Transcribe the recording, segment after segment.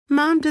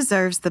Mom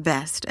deserves the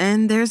best,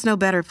 and there's no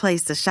better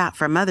place to shop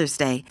for Mother's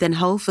Day than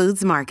Whole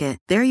Foods Market.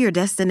 They're your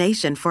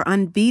destination for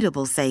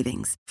unbeatable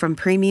savings, from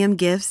premium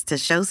gifts to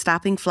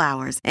show-stopping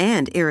flowers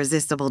and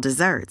irresistible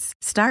desserts.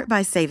 Start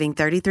by saving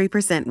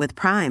 33% with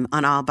Prime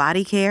on all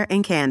body care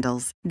and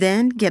candles.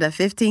 Then get a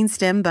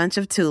 15-stem bunch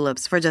of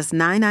tulips for just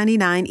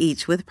 $9.99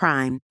 each with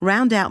Prime.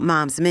 Round out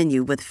Mom's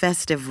menu with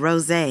festive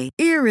rosé,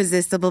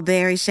 irresistible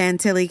berry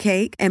chantilly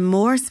cake, and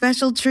more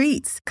special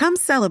treats. Come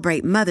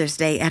celebrate Mother's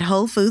Day at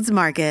Whole Foods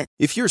Market.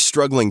 If you're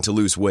struggling to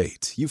lose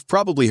weight, you've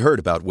probably heard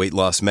about weight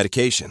loss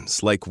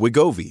medications like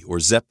Wegovy or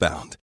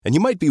Zepbound, and you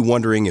might be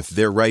wondering if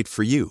they're right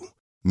for you.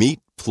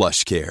 Meet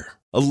PlushCare,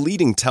 a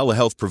leading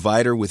telehealth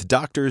provider with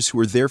doctors who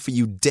are there for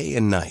you day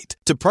and night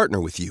to partner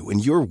with you in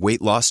your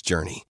weight loss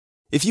journey.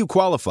 If you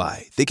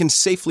qualify, they can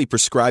safely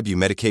prescribe you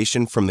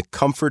medication from the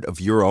comfort of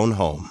your own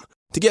home.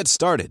 To get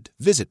started,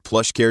 visit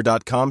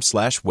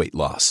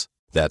plushcare.com/weightloss.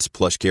 That's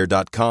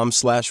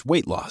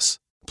plushcare.com/weightloss.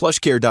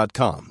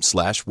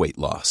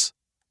 plushcare.com/weightloss.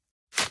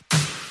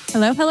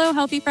 Hello,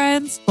 healthy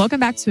friends. Welcome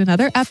back to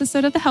another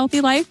episode of The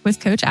Healthy Life with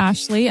Coach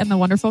Ashley and the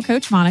wonderful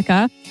Coach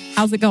Monica.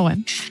 How's it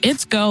going?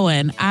 It's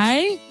going.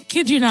 I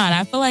kid you not.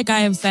 I feel like I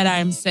have said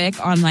I'm sick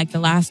on like the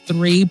last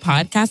 3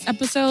 podcast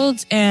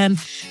episodes. And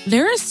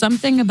there is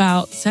something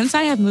about, since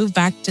I have moved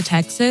back to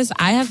Texas,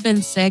 I have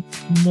been sick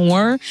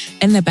more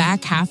in the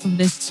back half of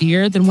this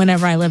year than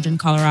whenever I lived in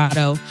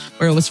Colorado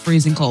where it was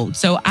freezing cold.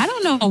 So I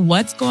don't know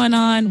what's going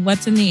on,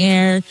 what's in the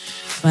air,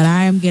 but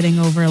I am getting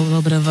over a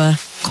little bit of a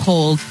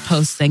cold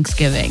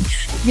post-Thanksgiving.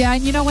 Yeah,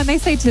 and you know, when they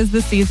say 'tis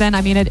the season,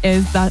 I mean, it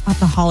is the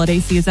holiday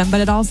season, but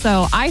it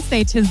also, I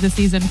say 'tis the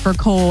season for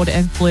cold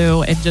and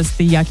flu and just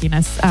the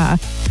yuckiness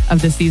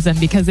of the season,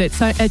 because it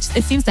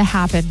seems to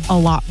happen a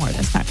lot more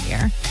this time of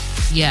year.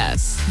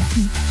 Yes.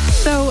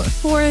 So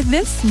for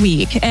this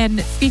week,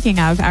 and speaking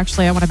of,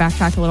 actually, I want to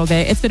backtrack a little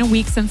bit. It's been a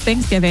week since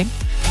Thanksgiving.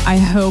 I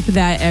hope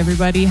that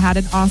everybody had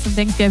an awesome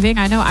Thanksgiving.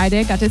 I know I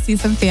did. Got to see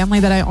some family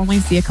that I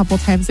only see a couple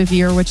times a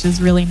year, which is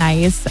really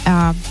nice.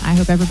 I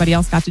hope everybody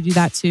else got to do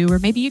that too. Or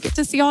maybe you get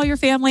to see all your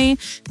family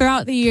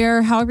throughout the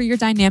year, however your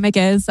dynamic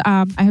is.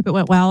 I hope it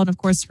went well. And of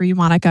course, for you,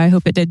 Monica, I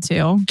hope it did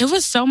too. It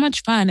was so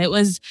much fun. It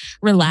was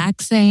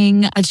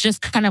relaxing. It's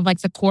just kind of like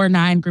the core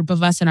 9 group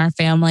of us in our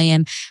family.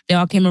 And they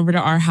all came over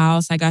to our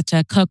house. I got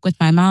to cook with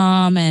my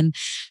mom, and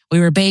we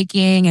were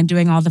baking and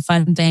doing all the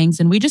fun things.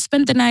 And we just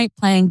spent the night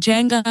playing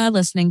Jenga,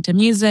 listening to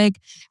music,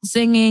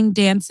 singing,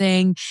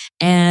 dancing,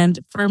 and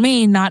for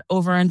me, not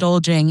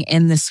overindulging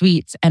in the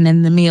sweets and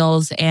in the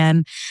meals.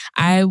 And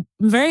I'm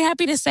very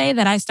happy to say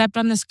that I stepped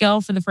on the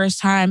scale for the first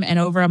time in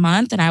over a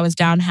month, and I was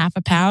down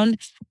 0.5 pound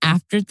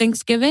after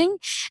Thanksgiving.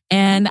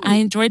 And I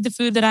enjoyed the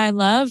food that I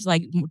loved.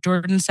 Like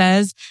Jordan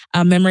says,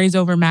 memories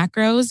over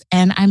macros.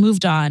 And I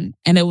moved on,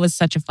 and it was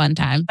such a fun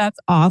time. That's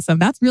awesome.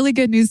 That's really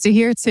good news to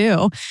hear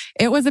too.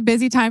 It was a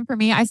busy time for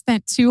me. I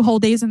spent 2 whole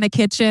days in the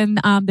kitchen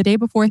the day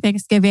before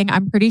Thanksgiving.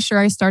 I'm pretty sure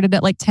I started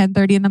at like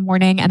 10:30 in the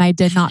morning, and I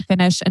did not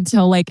finish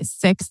until like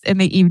 6 in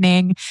the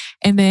evening.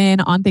 And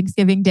then on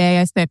Thanksgiving Day,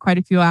 I spent quite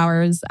a few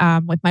hours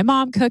with my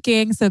mom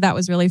cooking. So that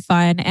was really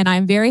fun. And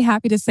I'm very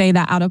happy to say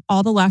that out of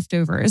all the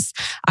leftovers,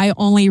 I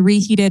only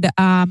reheated,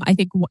 I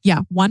think,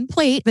 1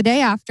 plate the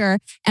day after,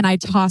 and I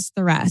tossed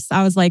the rest.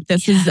 I was like,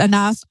 this is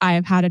enough. I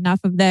have had enough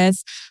of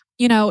this.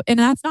 You know, and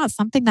that's not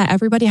something that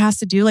everybody has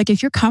to do. Like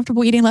if you're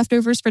comfortable eating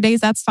leftovers for days,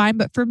 that's fine.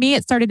 But for me,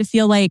 it started to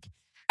feel like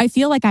I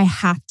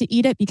have to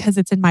eat it because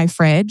it's in my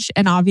fridge.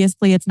 And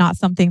obviously it's not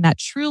something that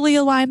truly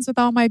aligns with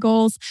all my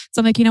goals. So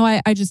I'm like, you know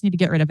what? I just need to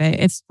get rid of it.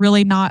 It's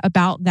really not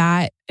about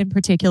that in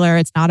particular.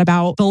 It's not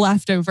about the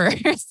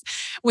leftovers.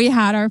 We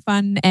had our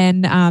fun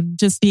and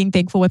just being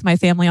thankful with my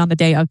family on the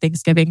day of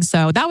Thanksgiving.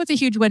 So that was a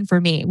huge win for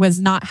me, was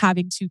not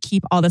having to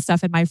keep all the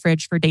stuff in my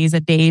fridge for days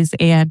and days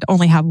and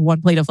only have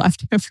 1 plate of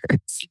leftovers.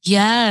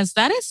 Yes,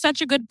 that is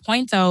such a good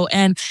point though.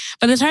 And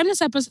by the time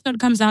this episode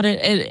comes out,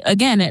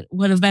 it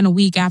would have been a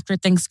week after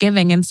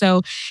Thanksgiving. And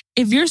so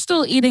if you're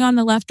still eating on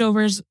the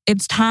leftovers,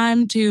 it's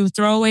time to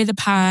throw away the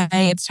pie.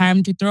 It's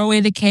time to throw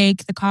away the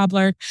cake, the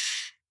cobbler.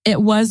 It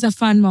was a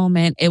fun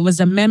moment. It was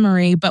a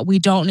memory, but we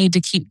don't need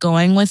to keep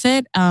going with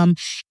it.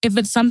 If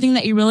it's something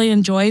that you really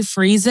enjoy,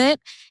 freeze it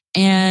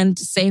and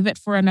save it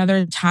for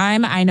another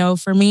time. I know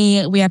for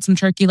me, we had some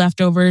turkey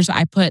leftovers.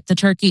 I put the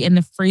turkey in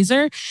the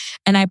freezer,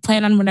 and I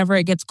plan on whenever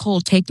it gets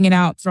cold, taking it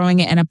out, throwing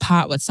it in a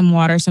pot with some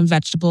water, some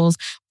vegetables,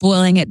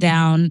 boiling it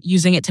down,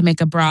 using it to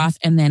make a broth,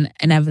 and then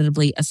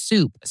inevitably a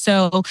soup.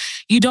 So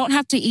you don't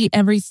have to eat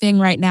everything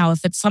right now.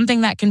 If it's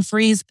something that can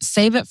freeze,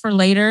 save it for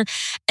later.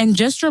 And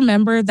just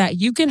remember that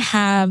you can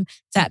have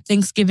that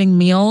Thanksgiving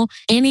meal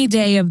any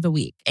day of the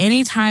week,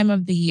 any time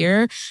of the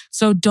year.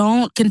 So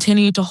don't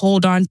continue to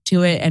hold on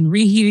to it and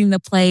reheating the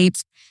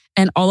plates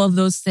and all of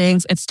those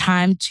things. It's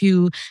time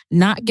to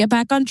not get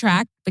back on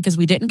track because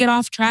we didn't get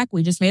off track.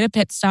 We just made a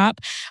pit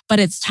stop, but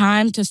it's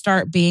time to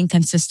start being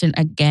consistent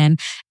again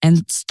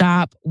and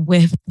stop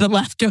with the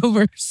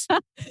leftovers.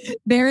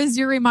 There is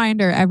your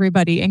reminder,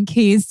 everybody, in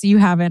case you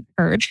haven't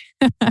heard.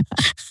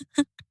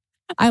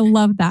 I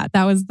love that.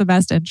 That was the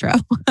best intro.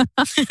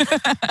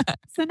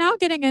 So now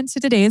getting into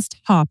today's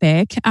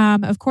topic,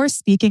 of course,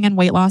 speaking in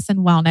weight loss and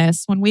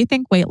wellness, when we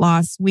think weight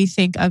loss, we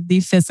think of the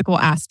physical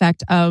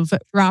aspect of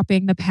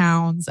dropping the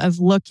pounds, of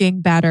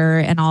looking better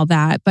and all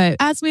that. But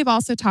as we've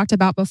also talked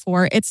about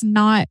before, it's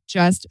not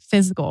just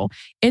physical.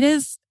 It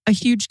is a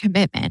huge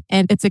commitment.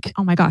 And it's a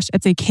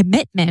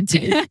commitment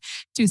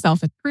to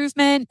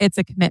self-improvement. It's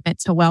a commitment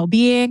to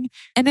well-being.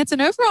 And it's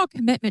an overall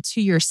commitment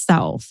to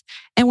yourself.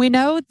 And we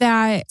know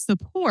that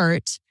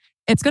support,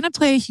 it's going to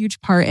play a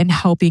huge part in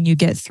helping you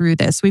get through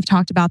this. We've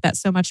talked about that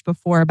so much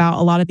before, about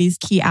a lot of these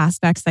key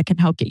aspects that can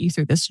help get you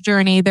through this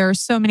journey. There are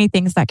so many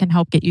things that can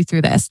help get you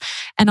through this.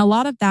 And a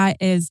lot of that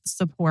is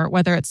support,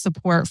 whether it's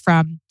support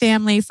from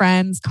family,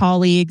 friends,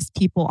 colleagues,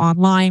 people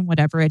online,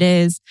 whatever it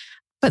is.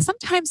 But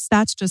sometimes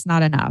that's just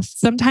not enough.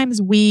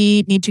 Sometimes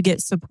we need to get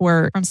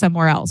support from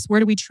somewhere else. Where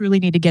do we truly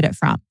need to get it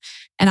from?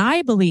 And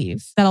I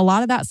believe that a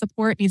lot of that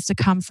support needs to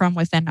come from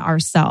within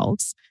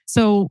ourselves.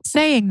 So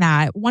saying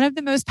that, one of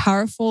the most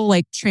powerful,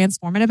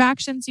 transformative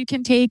actions you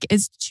can take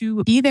is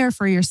to be there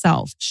for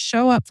yourself,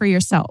 show up for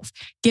yourself,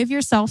 give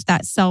yourself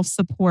that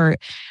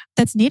self-support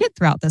that's needed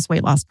throughout this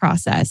weight loss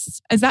process.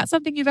 Is that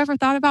something you've ever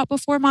thought about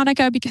before,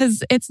 Monica?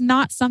 Because it's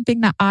not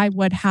something that I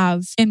would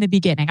have in the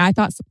beginning. I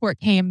thought support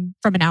came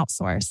from an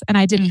outsource, and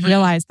I didn't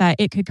realize that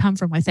it could come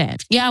from within.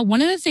 Yeah,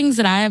 one of the things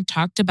that I have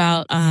talked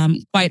about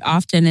quite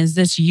often is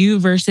this you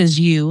versus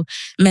you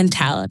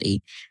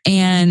mentality.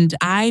 And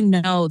I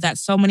know that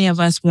so many of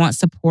us want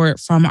support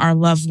from our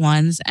loved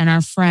ones and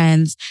our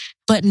friends,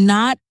 but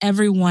not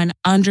everyone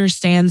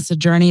understands the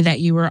journey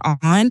that you were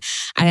on.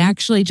 I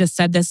actually just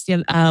said this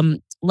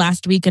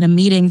last week in a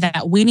meeting,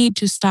 that we need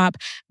to stop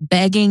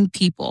begging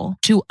people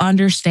to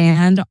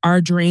understand our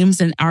dreams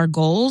and our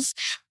goals,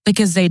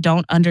 because they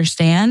don't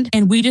understand.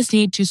 And we just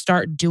need to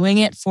start doing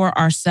it for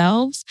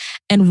ourselves.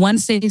 And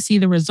once they see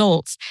the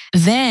results,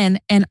 then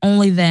and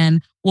only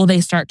then will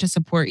they start to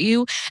support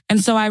you. And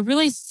so I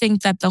really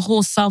think that the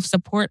whole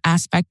self-support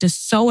aspect is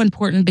so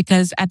important,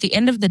 because at the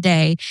end of the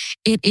day,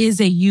 it is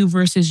a you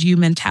versus you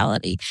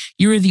mentality.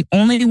 You are the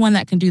only one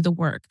that can do the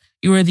work.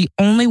 You are the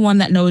only one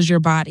that knows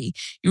your body.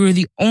 You are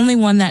the only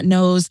one that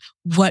knows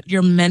what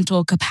your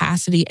mental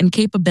capacity and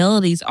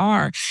capabilities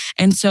are.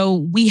 And so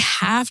we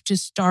have to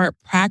start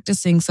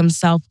practicing some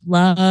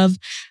self-love,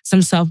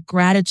 some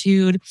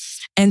self-gratitude,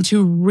 and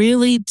to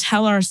really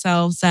tell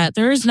ourselves that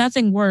there is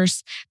nothing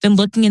worse than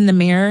looking in the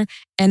mirror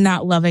and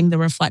not loving the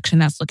reflection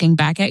that's looking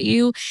back at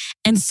you.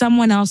 And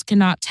someone else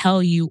cannot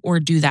tell you or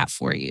do that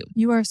for you.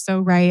 You are so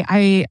right.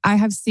 I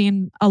have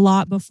seen a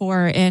lot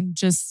before in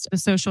just the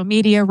social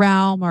media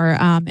realm or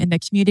in the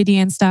community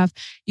and stuff.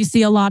 You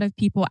see a lot of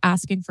people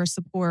asking for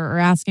support or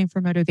asking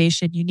for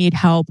motivation. You need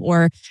help.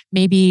 Or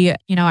maybe,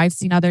 I've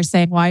seen others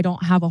saying, well, I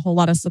don't have a whole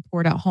lot of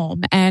support at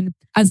home. And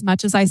as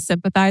much as I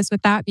sympathize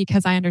with that,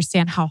 because I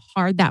understand how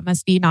hard that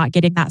must be, not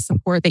getting that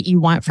support that you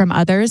want from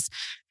others,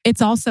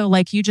 it's also,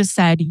 like you just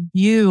said,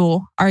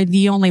 you are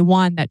the only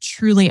one that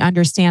truly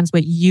understands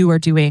what you are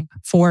doing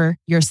for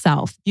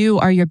yourself. You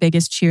are your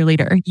biggest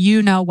cheerleader.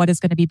 You know what is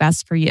going to be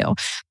best for you.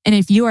 And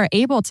if you are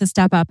able to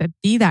step up and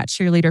be that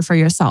cheerleader for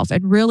yourself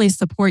and really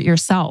support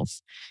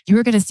yourself, you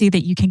are going to see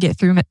that you can get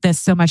through this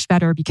so much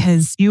better,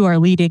 because you are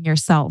leading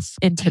yourself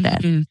into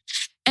this.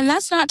 And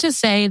that's not to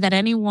say that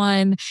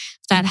anyone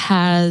that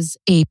has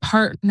a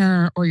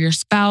partner or your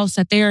spouse,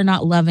 that they are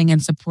not loving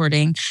and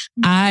supporting.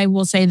 I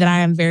will say that I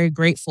am very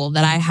grateful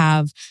that I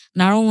have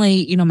not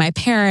only, my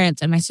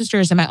parents and my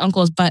sisters and my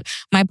uncles, but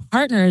my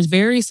partner is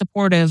very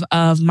supportive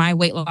of my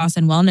weight loss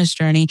and wellness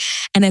journey.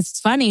 And it's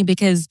funny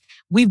because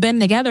we've been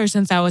together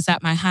since I was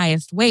at my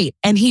highest weight,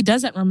 and he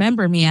doesn't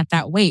remember me at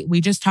that weight. We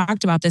just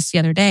talked about this the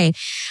other day.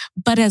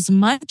 But as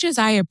much as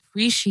I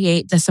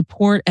appreciate the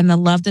support and the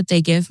love that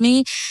they give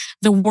me,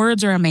 the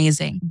words are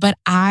amazing, but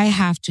I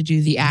have to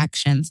do the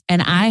actions,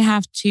 and I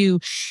have to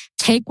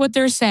take what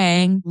they're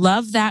saying,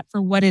 love that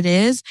for what it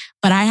is,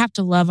 but I have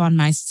to love on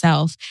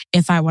myself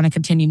if I want to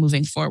continue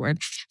moving forward.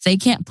 They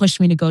can't push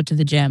me to go to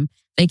the gym.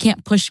 They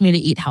can't push me to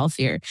eat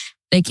healthier.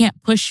 They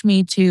can't push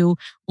me to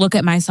look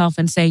at myself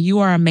and say, you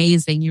are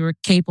amazing, you are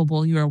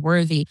capable, you are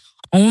worthy.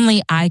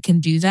 Only I can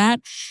do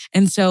that.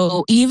 And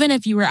so even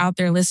if you are out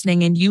there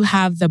listening and you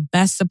have the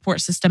best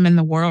support system in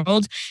the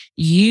world,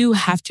 you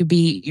have to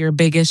be your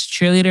biggest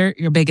cheerleader,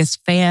 your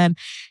biggest fan,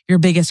 your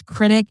biggest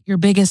critic, your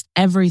biggest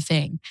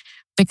everything.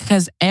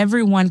 Because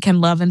everyone can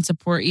love and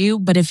support you.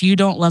 But if you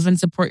don't love and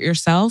support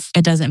yourself,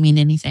 it doesn't mean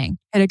anything.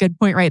 Had a good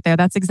point right there.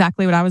 That's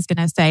exactly what I was going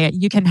to say.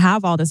 You can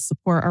have all this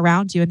support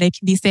around you, and they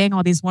can be saying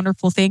all these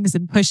wonderful things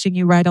and pushing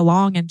you right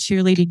along and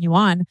cheerleading you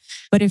on.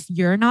 But if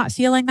you're not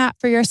feeling that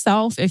for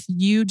yourself, if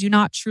you do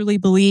not truly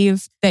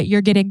believe that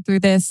you're getting through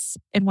this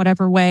in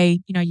whatever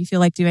way, you feel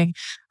like doing,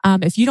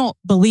 if you don't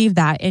believe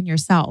that in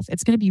yourself,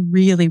 it's going to be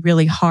really,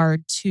 really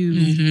hard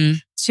to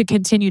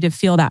continue to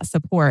feel that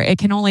support. It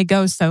can only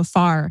go so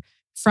far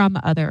from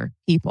other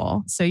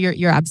people. So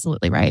you're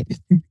absolutely right.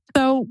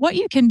 So what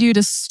you can do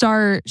to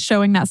start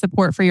showing that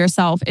support for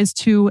yourself is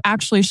to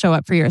actually show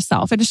up for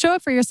yourself. And to show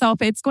up for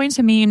yourself, it's going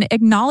to mean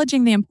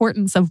acknowledging the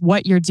importance of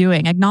what you're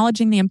doing,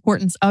 acknowledging the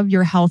importance of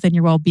your health and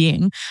your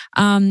well-being.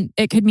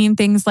 It could mean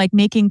things like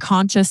making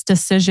conscious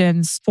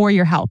decisions for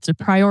your health to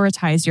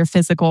prioritize your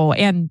physical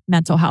and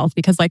mental health.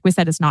 Because like we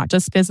said, it's not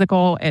just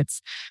physical,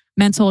 it's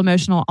mental,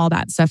 emotional, all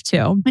that stuff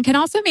too. It can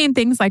also mean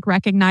things like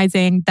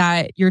recognizing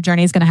that your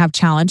journey is going to have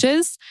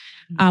challenges.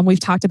 We've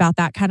talked about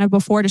that kind of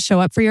before. To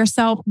show up for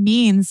yourself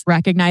means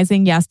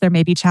recognizing, yes, there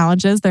may be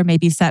challenges, there may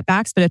be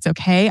setbacks, but it's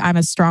okay. I'm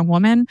a strong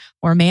woman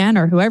or man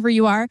or whoever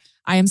you are.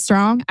 I am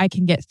strong. I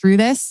can get through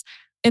this.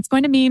 It's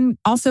going to mean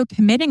also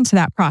committing to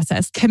that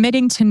process,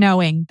 committing to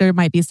knowing there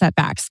might be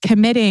setbacks,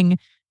 committing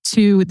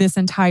to this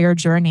entire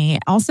journey.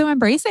 Also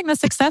embracing the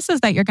successes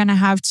that you're going to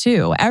have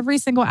too. Every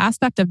single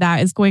aspect of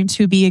that is going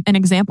to be an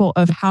example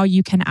of how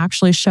you can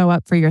actually show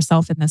up for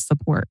yourself in this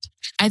support.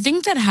 I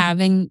think that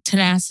having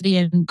tenacity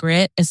and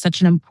grit is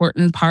such an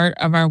important part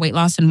of our weight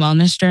loss and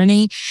wellness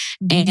journey.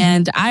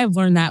 And I've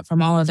learned that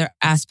from all other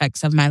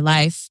aspects of my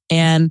life.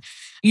 And,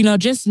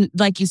 just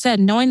like you said,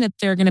 knowing that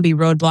there are going to be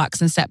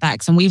roadblocks and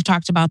setbacks, and we've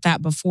talked about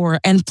that before,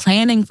 and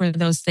planning for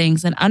those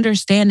things and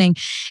understanding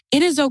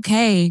it is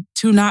okay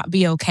to not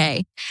be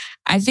okay.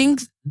 I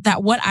think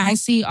that what I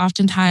see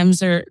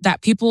oftentimes are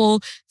that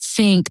people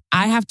think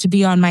I have to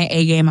be on my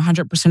A game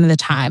 100% of the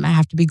time. I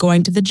have to be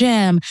going to the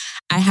gym.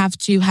 I have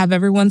to have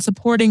everyone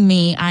supporting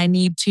me. I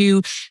need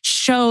to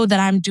show that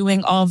I'm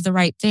doing all of the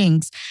right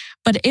things.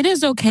 But it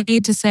is okay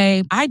to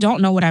say, I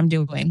don't know what I'm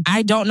doing.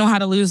 I don't know how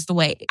to lose the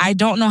weight. I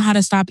don't know how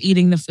to stop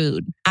eating the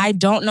food. I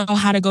don't know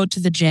how to go to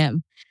the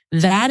gym.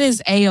 That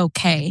is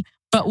A-okay.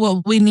 But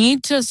what we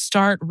need to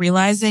start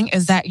realizing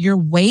is that your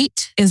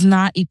weight is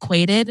not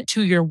equated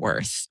to your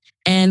worth.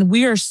 And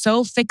we are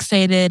so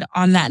fixated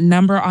on that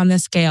number on the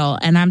scale.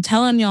 And I'm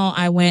telling y'all,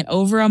 I went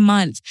over a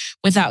month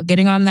without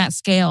getting on that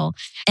scale.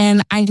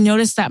 And I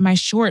noticed that my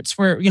shorts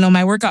were,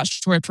 my workout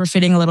shorts were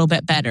fitting a little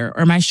bit better,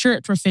 or my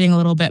shirts were fitting a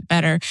little bit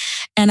better.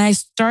 And I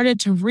started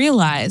to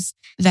realize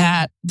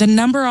that the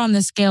number on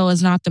the scale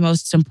is not the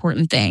most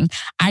important thing.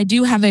 I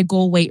do have a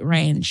goal weight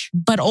range,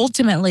 but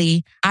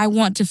ultimately I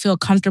want to feel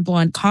comfortable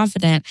and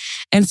confident.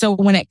 And so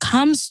when it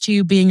comes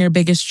to being your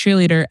biggest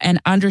cheerleader and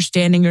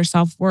understanding your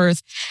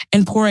self-worth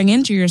and pouring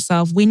into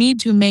yourself, we need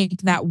to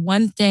make that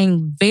one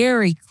thing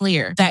very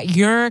clear, that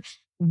your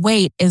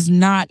weight is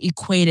not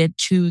equated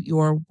to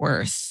your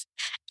worth.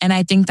 And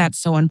I think that's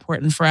so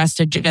important for us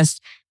to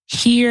just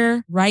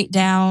hear, write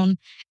down,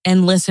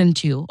 and listen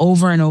to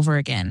over and over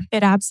again.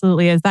 It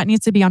absolutely is. That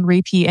needs to be on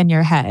repeat in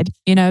your head.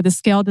 The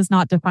scale does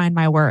not define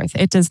my worth.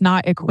 It does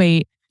not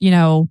equate,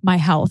 my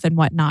health and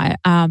whatnot.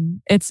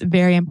 It's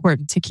very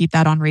important to keep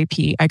that on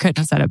repeat. I couldn't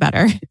have said it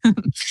better.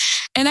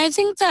 And I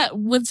think that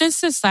with this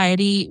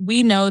society,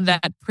 we know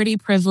that pretty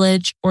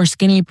privilege or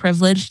skinny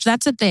privilege,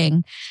 that's a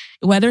thing.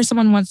 Whether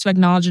someone wants to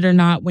acknowledge it or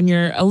not, when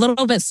you're a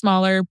little bit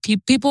smaller,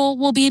 people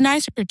will be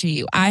nicer to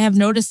you. I have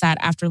noticed that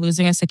after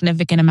losing a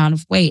significant amount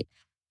of weight.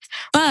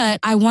 But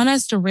I want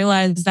us to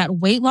realize that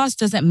weight loss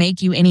doesn't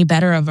make you any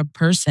better of a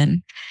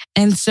person.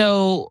 And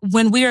so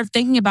when we are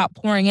thinking about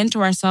pouring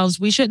into ourselves,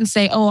 we shouldn't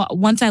say, oh,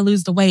 once I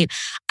lose the weight,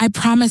 I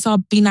promise I'll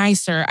be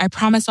nicer. I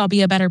promise I'll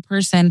be a better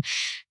person.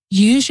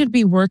 You should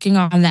be working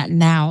on that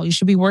now. You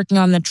should be working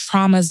on the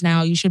traumas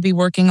now. You should be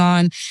working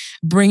on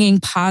bringing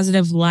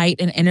positive light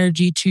and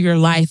energy to your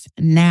life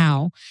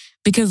now,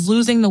 because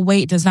losing the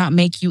weight does not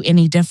make you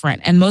any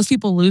different. And most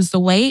people lose the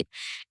weight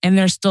and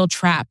they're still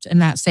trapped in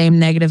that same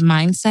negative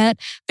mindset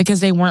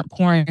because they weren't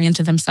pouring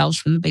into themselves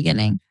from the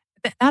beginning.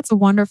 That's a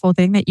wonderful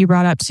thing that you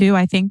brought up too.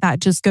 I think that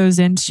just goes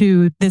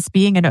into this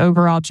being an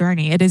overall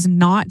journey. It is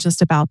not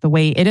just about the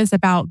weight. It is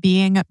about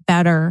being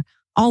better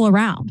all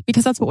around,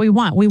 because that's what we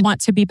want. We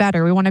want to be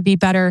better. We want to be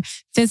better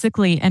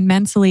physically and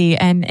mentally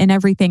and in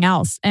everything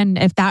else. And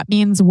if that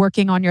means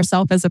working on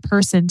yourself as a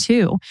person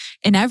too,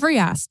 in every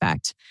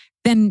aspect,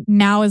 then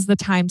now is the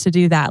time to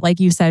do that. Like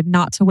you said,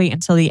 not to wait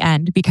until the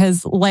end,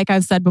 because like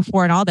I've said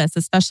before in all this,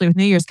 especially with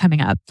New Year's coming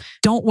up,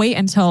 don't wait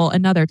until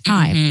another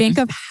time. Think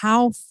of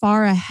how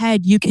far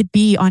ahead you could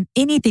be on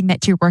anything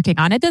that you're working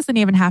on. It doesn't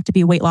even have to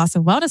be weight loss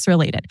and wellness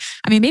related.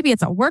 I mean, maybe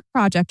it's a work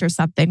project or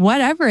something,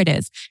 whatever it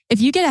is.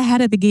 If you get ahead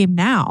of the game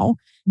now,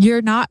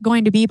 you're not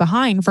going to be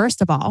behind,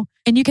 first of all,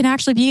 and you can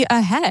actually be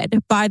ahead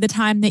by the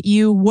time that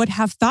you would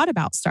have thought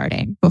about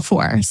starting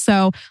before.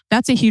 So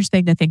that's a huge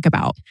thing to think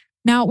about.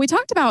 Now, we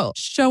talked about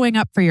showing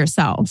up for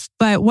yourself,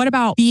 but what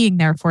about being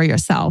there for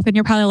yourself? And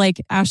you're probably like,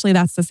 Ashely,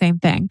 that's the same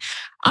thing.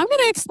 I'm going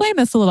to explain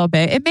this a little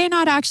bit. It may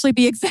not actually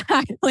be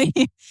exactly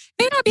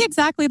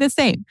the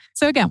same.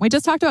 So again, we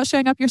just talked about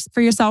showing up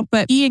for yourself,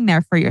 but being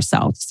there for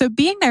yourself. So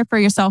being there for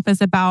yourself is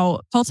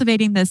about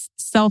cultivating this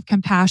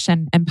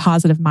self-compassion and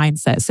positive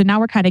mindset. So now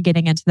we're kind of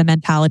getting into the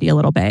mentality a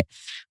little bit.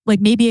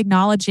 Like maybe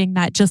acknowledging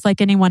that just like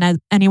anyone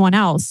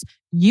else,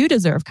 You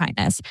deserve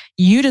kindness.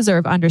 You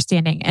deserve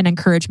understanding and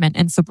encouragement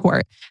and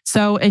support.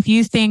 So if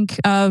you think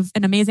of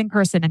an amazing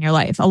person in your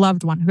life, a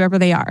loved one, whoever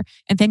they are,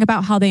 and think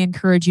about how they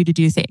encourage you to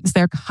do things.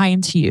 They're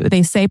kind to you.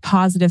 They say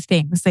positive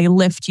things. They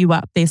lift you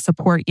up. They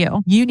support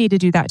you. You need to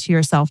do that to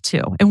yourself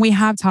too. And we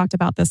have talked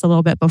about this a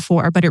little bit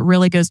before, but it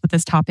really goes with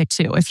this topic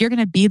too. If you're going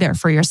to be there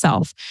for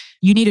yourself,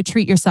 you need to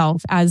treat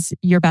yourself as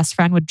your best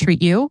friend would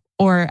treat you,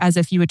 or as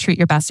if you would treat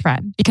your best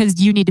friend,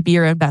 because you need to be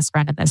your own best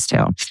friend in this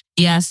too.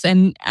 Yes.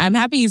 And I'm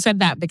happy you said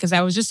that, because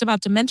I was just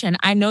about to mention,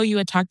 I know you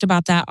had talked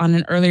about that on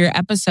an earlier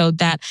episode,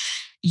 that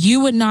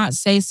you would not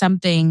say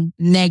something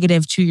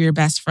negative to your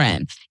best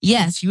friend.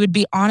 Yes, you would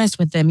be honest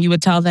with them. You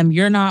would tell them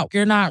you're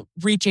not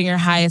reaching your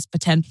highest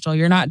potential.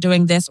 You're not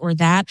doing this or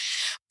that,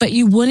 but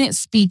you wouldn't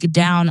speak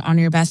down on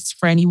your best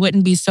friend. You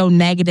wouldn't be so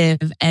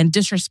negative and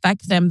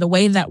disrespect them the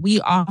way that we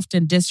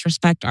often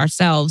disrespect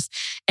ourselves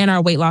in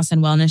our weight loss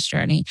and wellness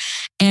journey.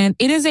 And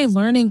it is a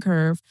learning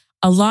curve.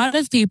 A lot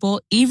of people,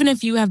 even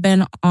if you have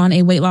been on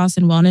a weight loss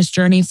and wellness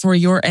journey for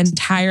your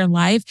entire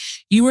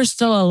life, you are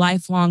still a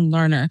lifelong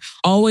learner,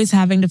 always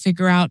having to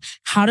figure out,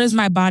 how does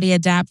my body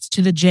adapt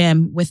to the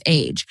gym with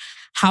age?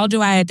 How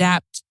do I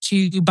adapt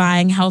to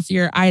buying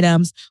healthier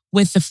items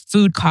with the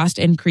food cost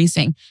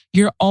increasing?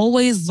 You're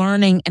always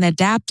learning and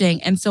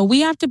adapting. And so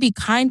we have to be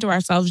kind to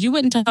ourselves. You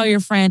wouldn't tell your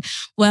friend,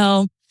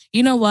 well,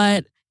 you know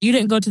what? You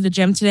didn't go to the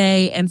gym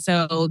today, and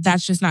so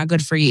that's just not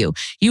good for you.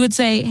 You would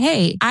say,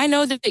 hey, I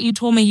know that you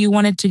told me you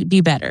wanted to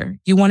be better.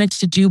 You wanted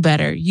to do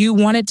better. You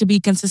wanted to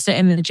be consistent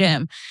in the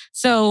gym.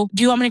 So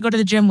do you want me to go to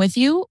the gym with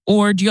you?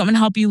 Or do you want me to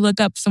help you look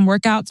up some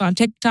workouts on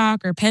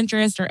TikTok or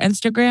Pinterest or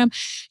Instagram?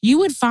 You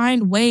would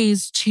find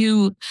ways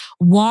to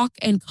walk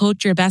and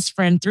coach your best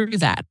friend through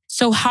that.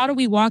 So how do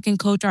we walk and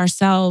coach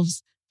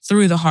ourselves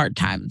through the hard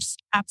times?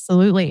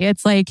 Absolutely.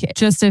 It's like,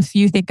 just if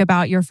you think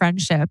about your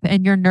friendship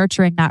and you're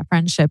nurturing that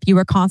friendship, you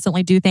will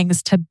constantly do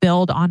things to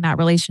build on that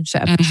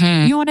relationship.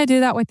 Mm-hmm. You want to do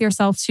that with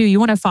yourself too. You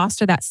want to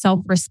foster that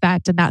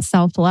self-respect and that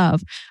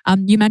self-love.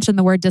 You mentioned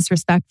the word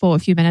disrespectful a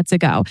few minutes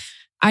ago.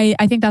 I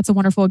think that's a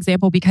wonderful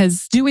example,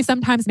 because do we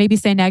sometimes maybe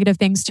say negative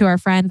things to our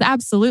friends?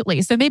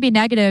 Absolutely. So maybe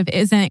negative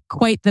isn't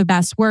quite the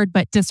best word,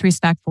 but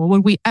disrespectful.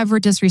 Would we ever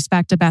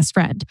disrespect a best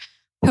friend?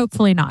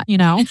 Hopefully not,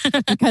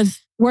 because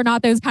we're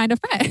not those kind of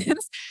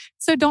friends.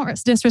 So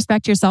don't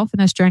disrespect yourself in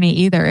this journey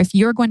either. If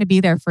you're going to be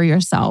there for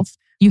yourself,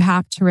 you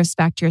have to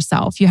respect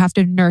yourself. You have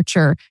to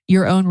nurture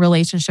your own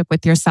relationship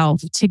with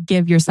yourself to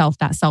give yourself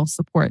that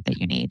self-support that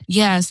you need.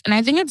 Yes. And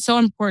I think it's so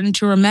important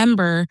to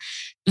remember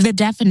the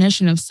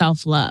definition of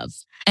self-love.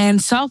 And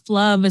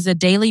self-love is a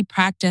daily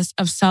practice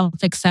of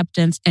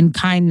self-acceptance and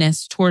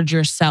kindness towards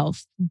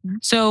yourself. Mm-hmm.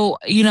 So,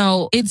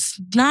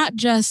 it's not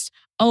just,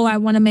 oh, I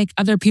want to make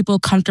other people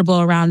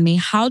comfortable around me.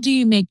 How do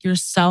you make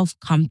yourself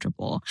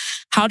comfortable?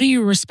 How do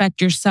you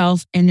respect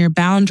yourself and your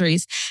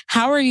boundaries?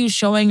 How are you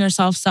showing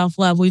yourself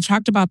self-love? We've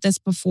talked about this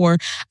before.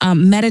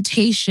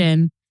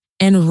 Meditation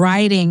and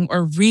writing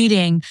or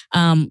reading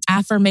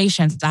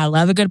affirmations. I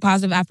love a good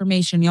positive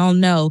affirmation. Y'all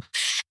know.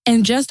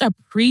 And just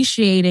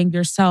appreciating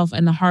yourself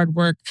and the hard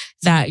work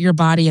that your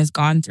body has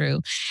gone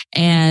through.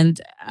 And,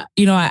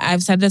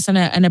 I've said this in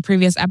a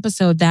previous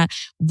episode, that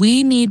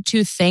we need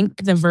to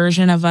thank the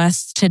version of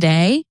us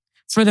today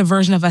for the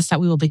version of us that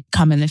we will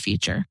become in the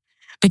future.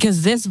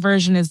 Because this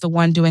version is the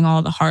one doing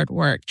all the hard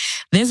work.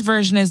 This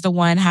version is the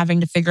one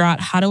having to figure out,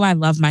 how do I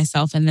love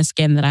myself in the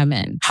skin that I'm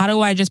in? How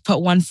do I just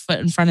put one foot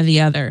in front of the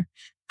other?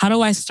 How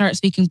do I start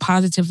speaking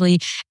positively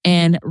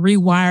and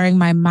rewiring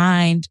my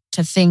mind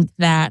to think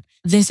that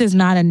this is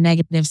not a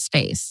negative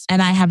space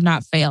and I have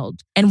not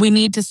failed? And we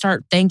need to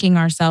start thanking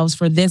ourselves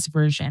for this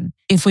version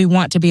if we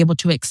want to be able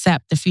to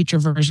accept the future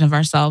version of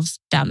ourselves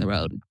down the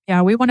road.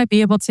 Yeah, we want to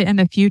be able to, in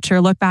the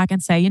future, look back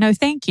and say,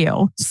 thank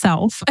you,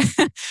 self,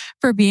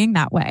 for being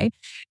that way.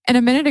 And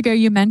a minute ago,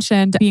 you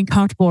mentioned being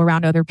comfortable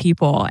around other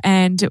people.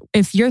 And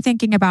if you're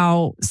thinking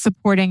about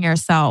supporting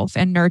yourself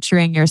and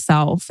nurturing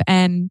yourself,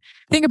 and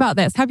think about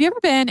this, have you ever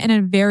been in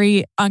a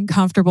very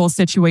uncomfortable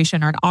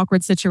situation or an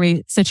awkward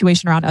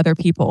situation around other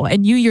people,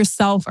 and you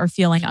yourself are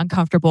feeling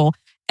uncomfortable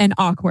and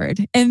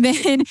awkward, and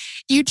then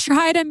you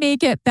try to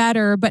make it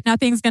better, but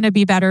nothing's going to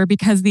be better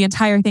because the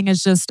entire thing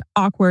is just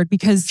awkward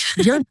because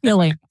you're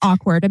feeling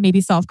awkward and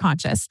maybe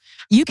self-conscious?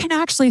 You can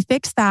actually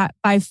fix that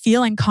by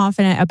feeling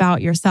confident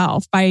about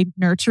yourself, by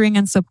nurturing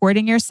and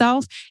supporting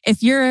yourself.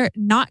 If you're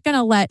not going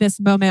to let this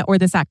moment or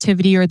this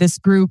activity or this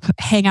group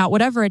hang out,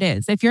 whatever it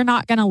is, if you're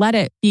not going to let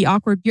it be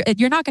awkward,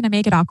 you're not going to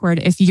make it awkward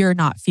if you're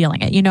not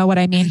feeling it. You know what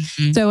I mean?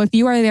 Mm-hmm. So if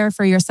you are there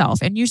for yourself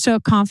and you show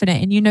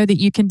confident and you know that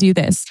you can do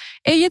this,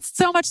 it's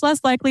so much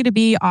less likely to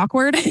be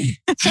awkward.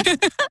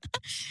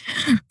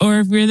 Or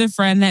if you're the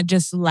friend that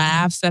just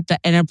laughs at the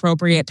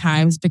inappropriate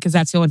times because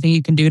that's the only thing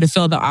you can do to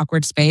fill the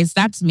awkward space.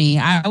 That's me.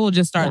 I will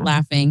just start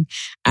laughing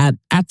at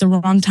the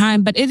wrong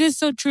time. But it is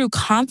so true.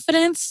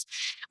 Confidence,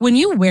 when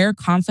you wear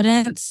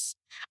confidence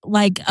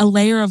like a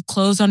layer of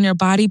clothes on your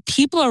body,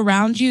 people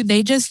around you,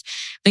 they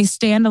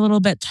stand a little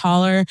bit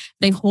taller.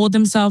 They hold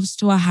themselves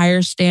to a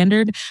higher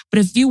standard. But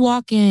if you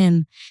walk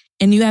in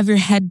and you have your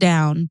head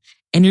down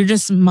and you're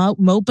just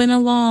moping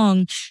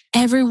along,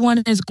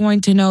 everyone is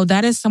going to know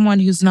that is someone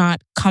who's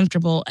not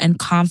comfortable and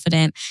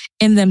confident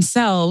in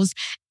themselves.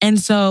 And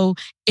so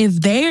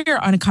if they're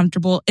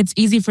uncomfortable, it's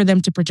easy for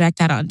them to project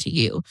that onto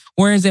you.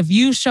 Whereas if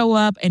you show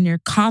up and you're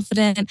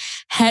confident,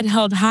 head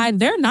held high,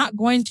 they're not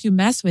going to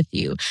mess with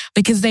you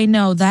because they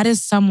know that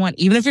is someone,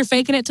 even if you're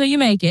faking it till you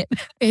make it.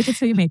 Fake it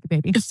till you make it,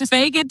 baby.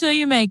 Fake it till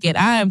you make it.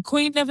 I am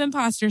queen of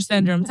imposter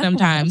syndrome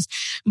sometimes.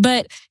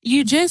 But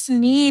you just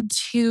need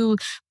to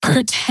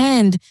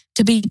pretend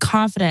to be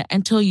confident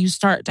until you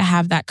start to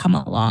have that come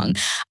along.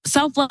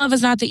 Self-love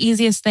is not the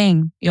easiest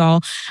thing,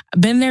 y'all. I've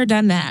been there,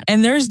 done that.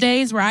 And there's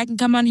days where I can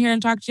come on here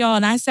and talk to y'all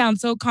and I sound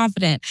so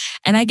confident.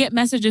 And I get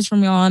messages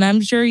from y'all, and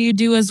I'm sure you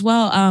do as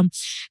well,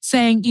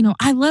 saying,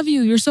 I love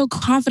you. You're so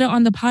confident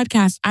on the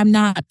podcast. I'm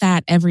not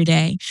that every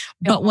day.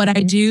 But what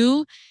I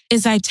do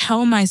is I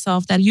tell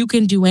myself that you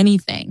can do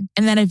anything.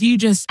 And that if you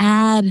just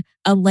add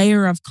a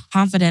layer of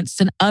confidence,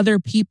 then other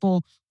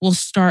people will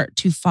start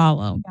to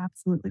follow.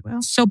 Absolutely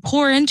will. So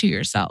pour into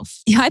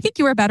yourself. Yeah, I think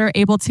you were better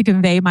able to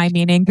convey my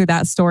meaning through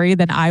that story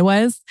than I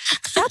was.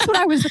 That's what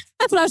I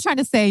was trying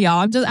to say,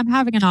 y'all. I'm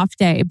having an off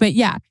day. But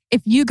yeah,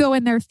 if you go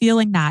in there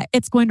feeling that,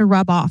 it's going to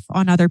rub off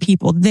on other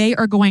people. They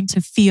are going to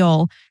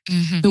feel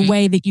the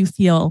way that you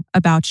feel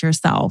about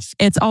yourself.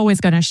 It's always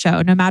going to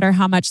show, no matter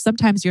how much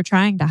sometimes you're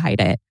trying to hide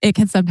it. It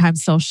can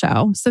sometimes still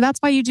show. So that's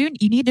why you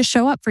need to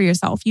show up for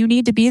yourself. You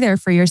need to be there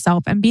for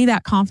yourself and be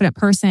that confident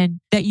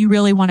person that you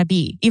really want to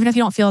be. Even if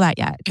you don't feel that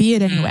yet, be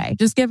it anyway.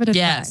 Just give it a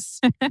try.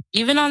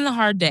 Even on the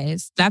hard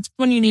days, that's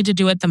when you need to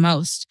do it the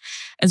most,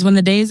 is when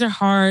the days are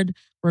hard.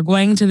 We're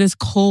going to this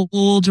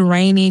cold,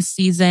 rainy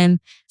season.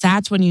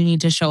 That's when you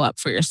need to show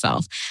up for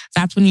yourself.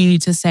 That's when you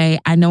need to say,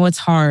 I know it's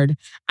hard.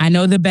 I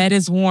know the bed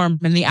is warm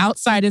and the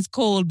outside is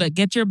cold, but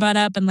get your butt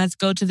up and let's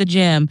go to the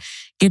gym.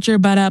 Get your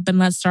butt up and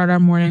let's start our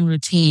morning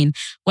routine.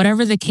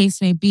 Whatever the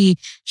case may be,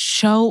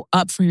 show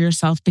up for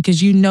yourself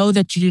because you know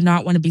that you do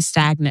not want to be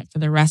stagnant for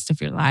the rest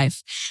of your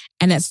life.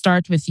 And it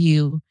starts with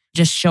you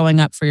just showing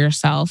up for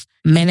yourself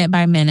minute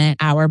by minute,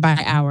 hour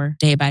by hour,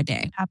 day by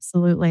day.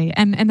 Absolutely.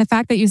 And the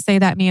fact that you say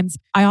that means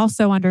I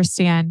also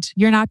understand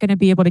you're not going to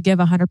be able to give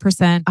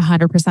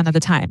 100% of the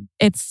time.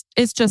 It's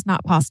just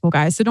not possible,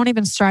 guys. So don't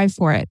even strive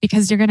for it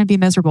because you're going to be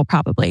miserable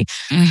probably.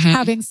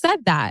 Having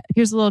said that,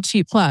 here's a little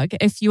cheap plug.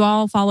 If you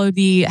all follow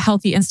the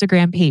Healthi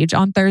Instagram page,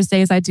 on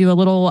Thursdays, I do a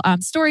little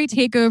story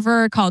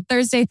takeover called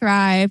Thursday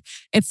Thrive.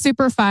 It's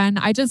super fun.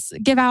 I just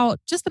give out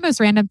just the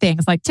most random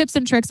things like tips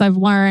and tricks I've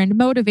learned,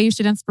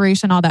 motivation,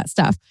 inspiration, all that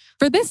stuff.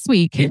 For this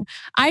week,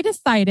 I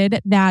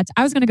decided that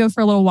I was going to go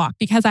for a little walk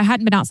because I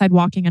hadn't been outside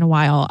walking in a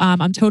while.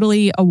 I'm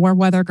totally a warm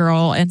weather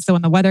girl. And so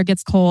when the weather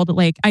gets cold,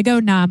 like I go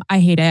numb.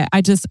 I hate it.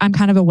 I'm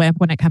kind of a wimp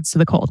when it comes to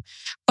the cold.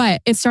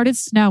 But it started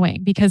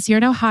snowing because here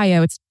in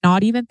Ohio, it's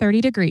not even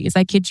 30 degrees.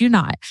 I kid you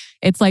not.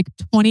 It's like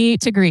 28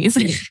 degrees.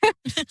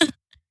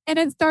 And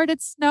it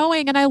started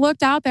snowing and I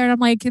looked out there and I'm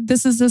like,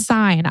 this is a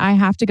sign. I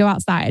have to go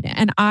outside.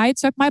 And I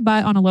took my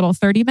butt on a little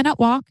 30-minute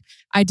walk.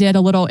 I did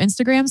a little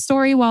Instagram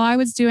story while I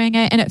was doing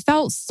it. And it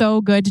felt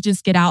so good to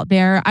just get out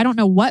there. I don't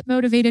know what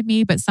motivated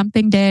me, but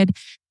something did.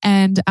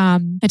 And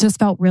it just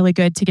felt really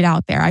good to get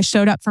out there. I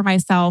showed up for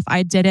myself.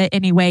 I did it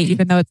anyway,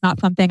 even though it's not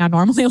something I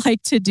normally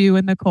like to do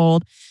in the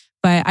cold.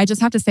 But I just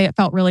have to say it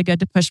felt really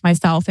good to push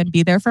myself and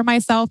be there for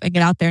myself and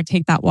get out there and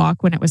take that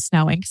walk when it was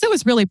snowing. Because it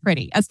was really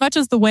pretty. As much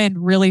as the wind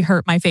really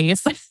hurt my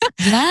face. Yes.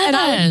 And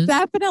I was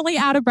definitely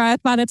out of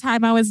breath by the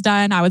time I was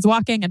done. I was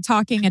walking and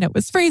talking and it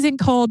was freezing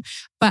cold.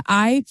 But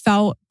I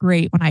felt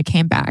great when I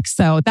came back.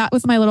 So that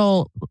was my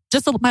little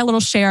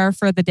share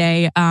for the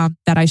day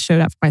that I showed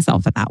up for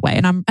myself in that way.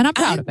 And I'm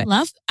proud of it.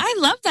 I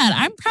love that.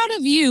 I'm proud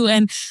of you.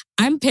 And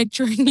I'm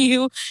picturing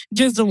you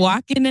just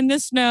walking in the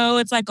snow.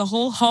 It's like a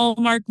whole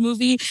Hallmark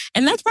movie.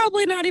 And that's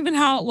probably not even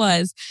how it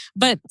was.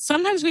 But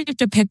sometimes we have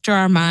to picture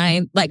our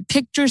mind, like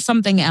picture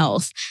something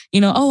else.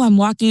 I'm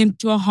walking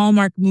into a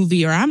Hallmark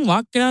movie or I'm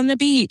walking on the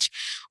beach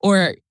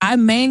or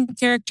I'm main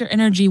character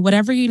energy,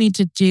 whatever you need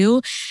to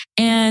do.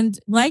 And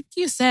like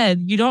you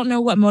said, you don't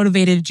know what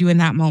motivated you in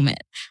that moment,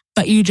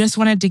 but you just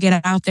wanted to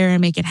get out there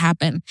and make it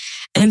happen.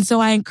 And so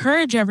I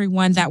encourage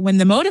everyone that when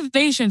the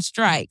motivation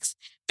strikes,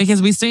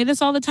 because we say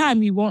this all the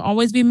time, you won't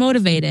always be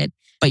motivated,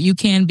 but you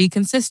can be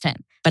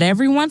consistent. But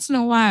every once in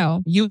a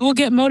while, you will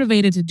get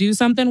motivated to do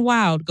something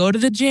wild, go to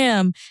the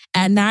gym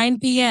at 9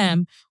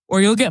 p.m., or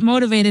you'll get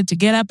motivated to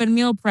get up and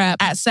meal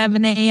prep at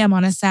 7 a.m.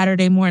 on a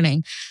Saturday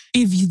morning.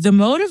 If the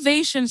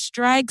motivation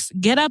strikes,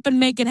 get up and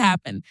make it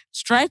happen.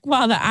 Strike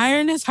while the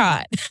iron is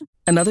hot.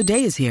 Another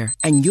day is here,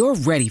 and you're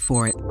ready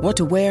for it. What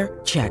to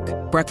wear? Check.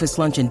 Breakfast,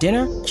 lunch, and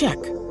dinner? Check.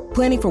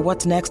 Planning for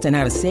what's next and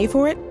how to save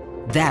for it?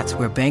 That's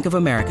where Bank of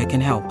America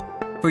can help.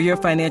 For your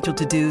financial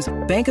to-dos,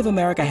 Bank of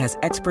America has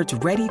experts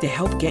ready to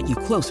help get you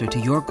closer to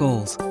your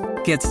goals.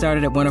 Get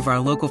started at one of our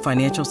local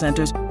financial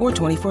centers or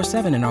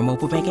 24/7 in our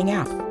mobile banking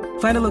app.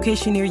 Find a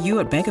location near you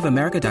at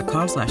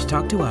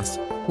bankofamerica.com/talktous.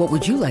 What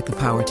would you like the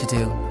power to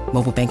do?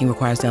 Mobile banking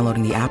requires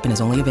downloading the app and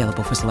is only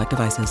available for select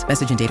devices.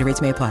 Message and data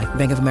rates may apply.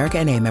 Bank of America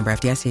N.A., member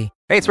FDIC.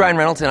 Hey, it's Ryan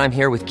Reynolds, and I'm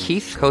here with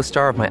Keith,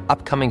 co-star of my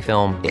upcoming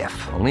film,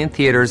 If, only in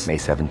theaters May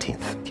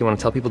 17th. Do you want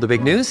to tell people the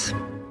big news?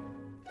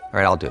 All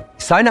right, I'll do it.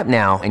 Sign up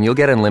now and you'll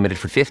get unlimited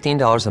for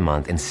 $15 a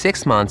month and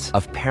 6 months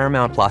of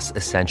Paramount Plus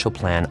Essential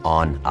Plan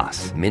on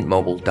us.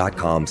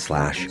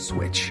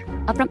 MintMobile.com/switch.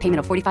 Upfront payment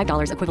of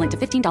 $45 equivalent to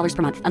 $15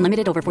 per month.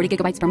 Unlimited over 40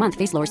 gigabytes per month.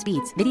 Face lower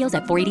speeds. Videos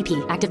at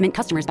 480p. Active Mint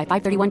customers by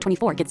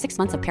 531.24 get 6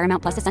 months of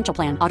Paramount Plus Essential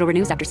Plan. Auto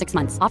renews after 6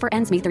 months. Offer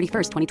ends May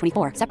 31st,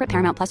 2024. Separate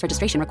Paramount Plus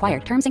registration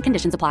required. Terms and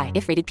conditions apply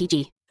if rated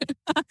PG.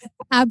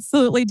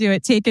 Absolutely do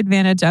it. Take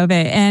advantage of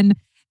it. And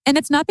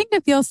it's nothing to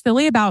feel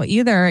silly about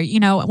either. You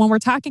know, when we're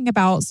talking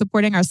about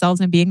supporting ourselves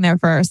and being there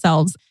for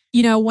ourselves,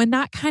 you know, when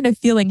that kind of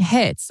feeling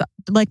hits,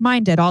 like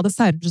mine did all of a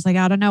sudden, just like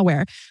out of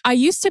nowhere. I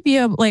used to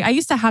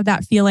have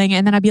that feeling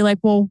and then I'd be like,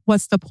 well,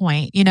 what's the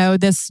point? You know,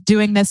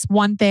 doing this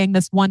one thing,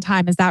 this one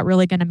time, is that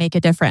really going to make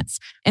a difference?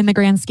 In the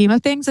grand scheme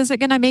of things, is it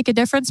going to make a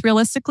difference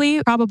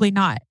realistically? Probably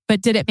not.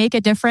 But did it make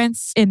a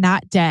difference in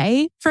that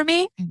day for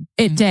me?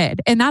 It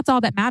did. And that's all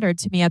that mattered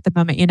to me at the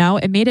moment. You know,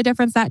 it made a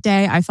difference that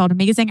day. I felt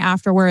amazing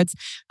afterwards.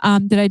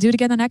 Did I do it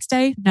again the next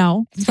day?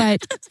 No,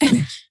 but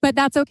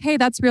that's okay.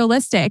 That's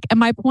realistic. And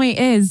my point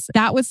is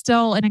that was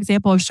still an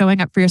example of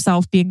showing up for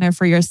yourself, being there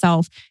for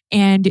yourself.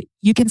 And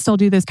you can still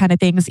do those kind of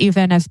things,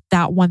 even if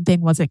that one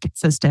thing wasn't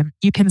consistent.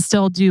 You can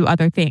still do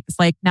other things.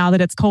 Like now that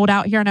it's cold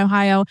out here in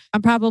Ohio,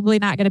 I'm probably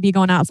not going to be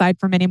going outside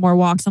for many more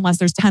walks unless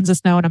there's tons of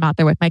snow and I'm out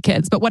there with my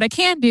kids. But what I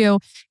can do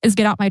is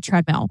get out my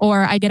treadmill,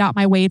 or I get out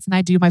my weights and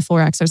I do my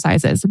floor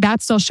exercises.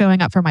 That's still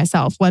showing up for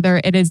myself, whether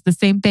it is the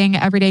same thing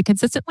every day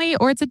consistently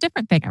or it's a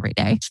different thing every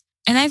day.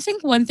 And I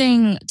think one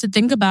thing to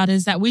think about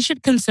is that we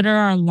should consider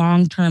our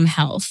long-term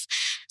health.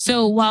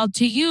 So while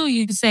to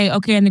you could say,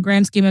 okay, in the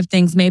grand scheme of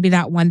things, maybe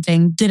that one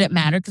thing didn't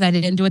matter because I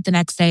didn't do it the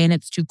next day and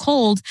it's too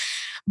cold.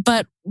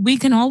 But we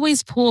can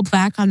always pull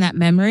back on that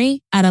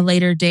memory at a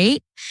later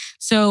date.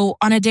 So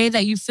on a day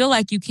that you feel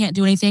like you can't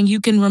do anything, you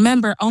can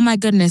remember, oh my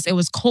goodness, it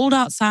was cold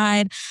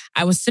outside.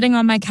 I was sitting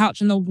on my couch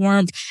in the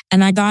warmth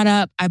and I got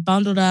up, I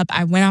bundled up,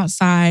 I went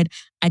outside,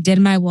 I did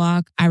my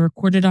walk, I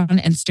recorded on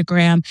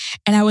Instagram,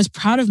 and I was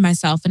proud of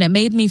myself and it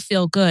made me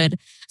feel good.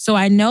 So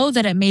I know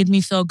that it made me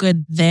feel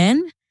good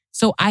then,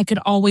 so I could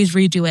always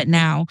redo it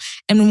now.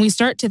 And when we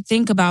start to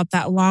think about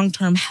that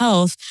long-term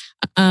health,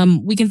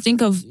 we can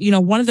think of, you know,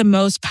 one of the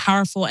most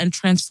powerful and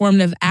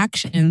transformative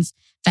actions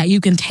that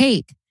you can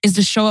take is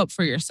to show up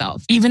for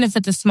yourself. Even if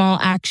it's a small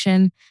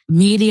action,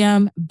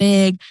 medium,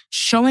 big,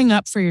 showing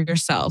up for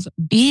yourself,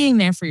 being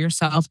there for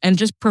yourself, and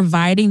just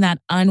providing that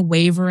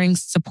unwavering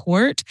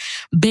support,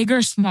 big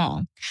or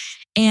small.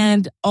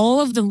 And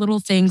all of the little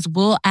things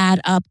will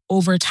add up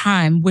over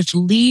time, which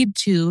lead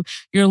to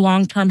your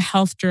long-term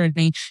health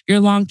journey, your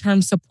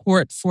long-term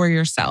support for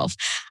yourself.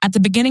 At the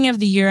beginning of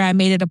the year, I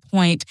made it a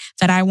point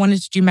that I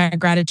wanted to do my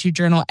gratitude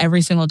journal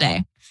every single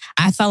day.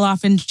 I fell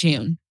off in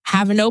June.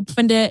 Haven't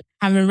opened it,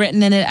 haven't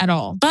written in it at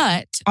all.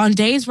 But on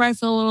days where I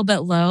feel a little bit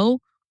low,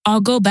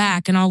 I'll go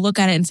back and I'll look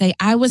at it and say,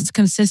 I was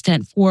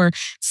consistent for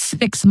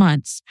 6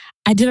 months.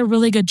 I did a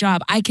really good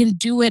job. I can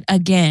do it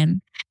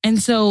again. And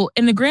so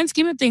in the grand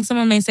scheme of things,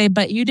 someone may say,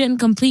 but you didn't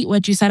complete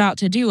what you set out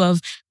to do of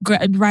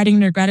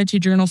writing your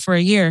gratitude journal for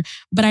a year.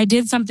 But I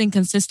did something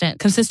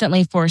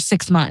consistently for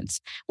 6 months,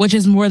 which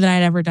is more than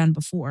I'd ever done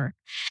before.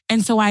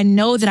 And so I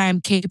know that I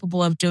am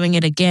capable of doing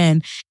it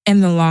again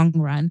in the long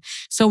run.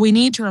 So we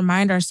need to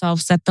remind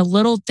ourselves that the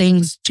little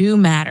things do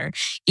matter.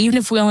 Even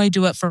if we only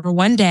do it for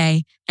one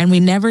day and we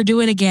never do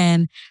it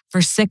again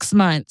for 6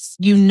 months,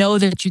 you know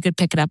that you could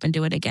pick it up and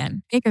do it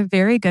again. Make a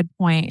very good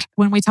point.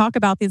 When we talk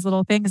about these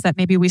little things that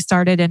maybe we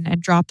started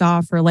and dropped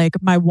off, or like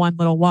my one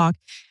little walk,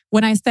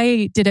 when I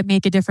say, did it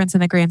make a difference in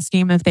the grand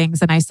scheme of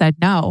things? And I said,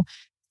 no.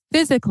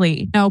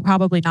 Physically, no,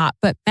 probably not.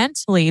 But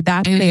mentally,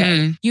 that's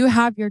there. You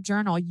have your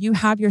journal. You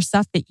have your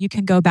stuff that you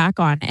can go back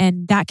on.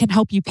 And that can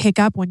help you pick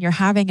up when you're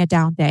having a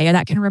down day. And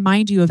that can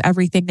remind you of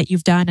everything that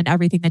you've done and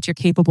everything that you're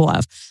capable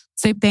of.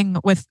 Same thing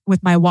with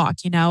my walk.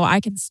 You know, I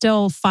can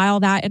still file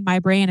that in my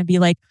brain and be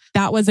like,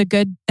 that was a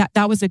good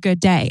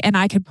day. And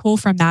I can pull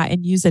from that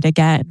and use it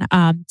again.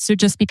 So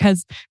just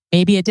because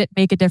maybe it didn't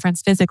make a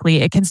difference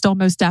physically, it can still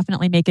most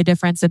definitely make a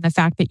difference in the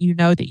fact that you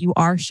know that you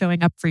are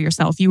showing up for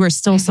yourself. You are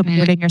still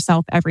supporting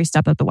yourself every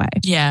step of the way.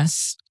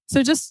 Yes.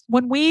 So just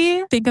when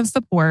we think of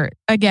support,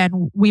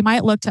 again, we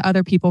might look to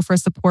other people for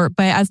support,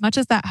 but as much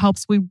as that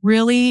helps, we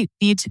really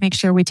need to make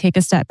sure we take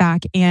a step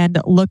back and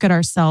look at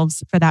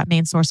ourselves for that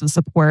main source of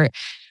support.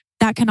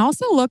 That can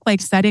also look like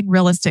setting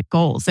realistic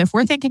goals. If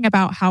we're thinking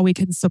about how we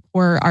can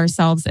support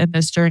ourselves in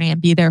this journey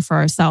and be there for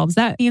ourselves,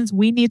 that means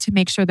we need to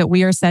make sure that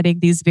we are setting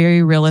these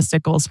very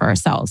realistic goals for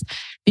ourselves.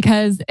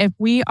 Because if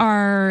we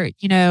are,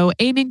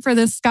 aiming for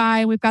the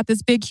sky, we've got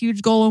this big,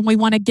 huge goal and we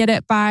want to get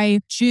it by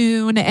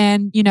June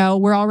and,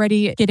 we're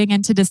already getting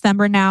into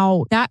December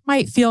now, that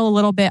might feel a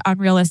little bit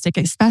unrealistic,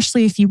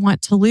 especially if you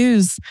want to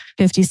lose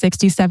 50,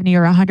 60, 70,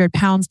 or 100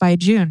 pounds by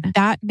June.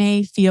 That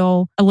may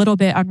feel a little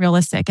bit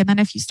unrealistic. And then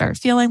if you start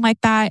feeling like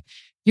that,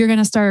 you're going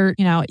to start,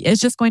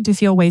 it's just going to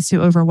feel way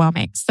too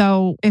overwhelming.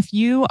 So if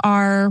you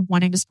are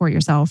wanting to support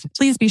yourself,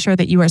 please be sure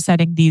that you are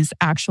setting these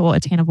actual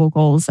attainable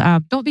goals.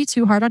 Don't be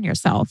too hard on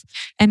yourself.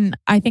 And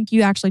I think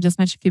you actually just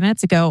mentioned a few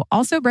minutes ago,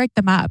 also break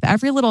them up.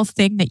 Every little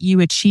thing that you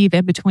achieve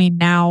in between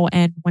now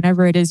and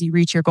whenever it is you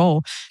reach your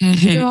goal,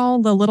 do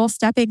all the little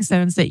stepping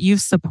stones that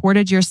you've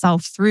supported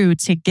yourself through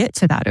to get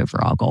to that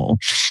overall goal.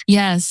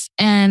 Yes.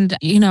 And,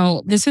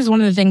 this is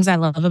one of the things I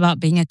love about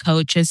being a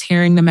coach is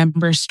hearing the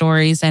members'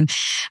 stories. And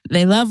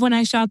they love when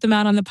I shout them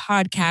out on the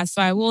podcast.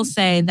 So I will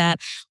say that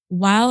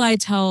while I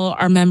tell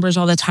our members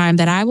all the time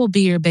that I will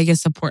be your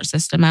biggest support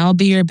system, I will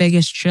be your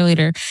biggest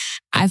cheerleader,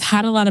 I've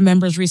had a lot of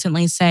members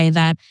recently say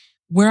that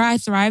where I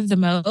thrive the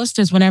most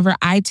is whenever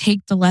I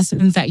take the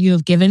lessons that you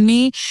have given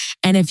me.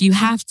 And if you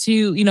have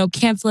to,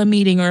 cancel a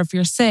meeting or if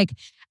you're sick,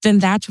 then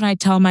that's when I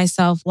tell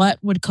myself, what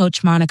would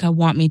Coach Monica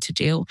want me to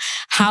do?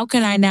 How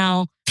can I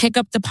now pick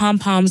up the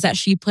pom-poms that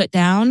she put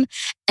down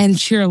and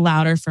cheer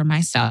louder for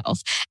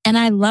myself? And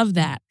I love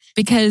that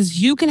because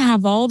you can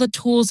have all the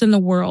tools in the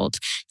world.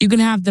 You can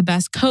have the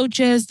best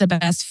coaches, the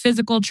best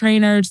physical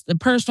trainers, the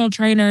personal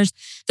trainers,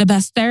 the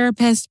best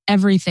therapists,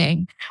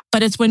 everything.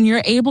 But it's when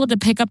you're able to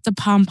pick up the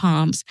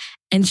pom-poms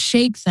and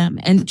shake them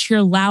and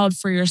cheer loud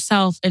for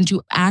yourself and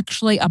to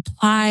actually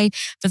apply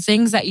the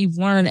things that you've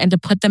learned and to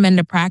put them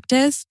into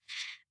practice,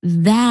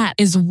 that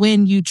is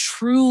when you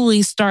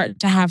truly start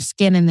to have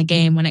skin in the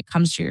game when it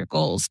comes to your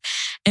goals.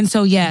 And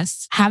so,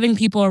 yes, having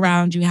people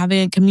around you,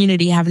 having a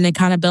community, having an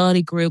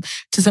accountability group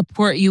to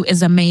support you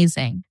is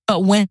amazing.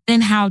 But when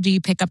and how do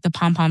you pick up the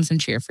pom-poms and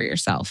cheer for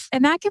yourself?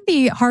 And that can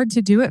be hard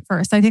to do at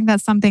first. I think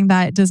that's something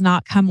that does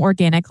not come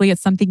organically.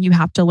 It's something you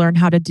have to learn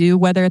how to do,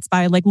 whether it's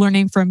by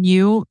learning from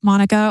you,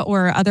 Monica,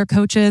 or other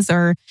coaches,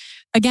 or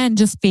again,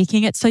 just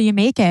faking it till you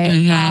make it.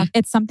 Mm-hmm.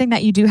 It's something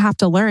that you do have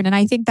to learn. And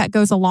I think that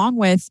goes along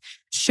with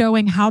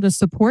showing how to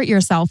support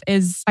yourself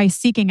is by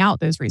seeking out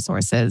those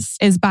resources,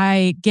 is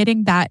by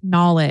getting that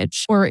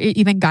knowledge or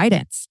even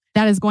guidance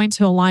that is going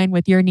to align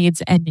with your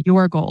needs and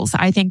your goals.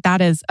 I think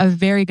that is a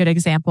very good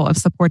example of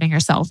supporting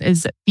yourself,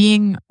 is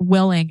being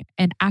willing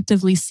and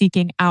actively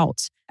seeking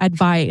out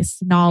advice,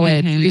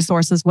 knowledge,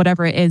 resources,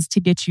 whatever it is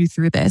to get you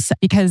through this.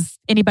 Because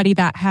anybody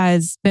that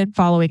has been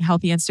following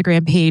Healthi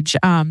Instagram page,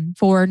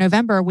 for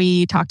November,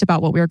 we talked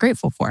about what we were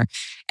grateful for.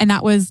 And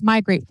that was my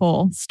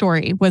grateful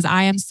story, was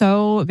I am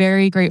so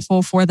very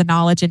grateful for the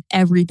knowledge and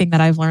everything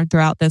that I've learned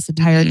throughout this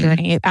entire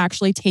journey.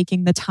 Actually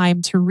taking the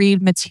time to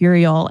read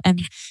material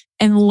and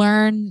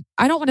learn,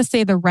 I don't want to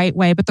say the right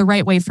way, but the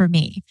right way for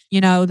me,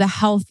 the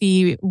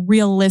healthy,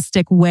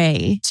 realistic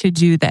way to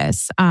do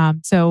this.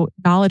 So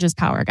knowledge is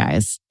power,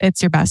 guys.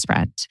 It's your best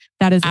friend.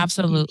 That is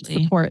absolutely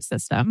a support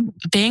system.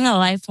 Being a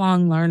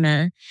lifelong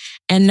learner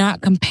and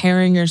not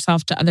comparing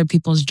yourself to other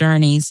people's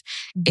journeys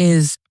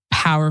is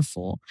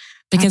powerful.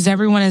 Because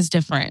everyone is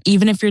different.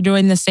 Even if you're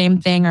doing the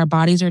same thing, our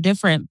bodies are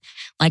different.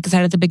 Like I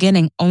said at the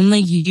beginning, only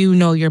you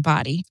know your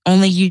body.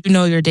 Only you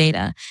know your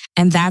data.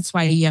 And that's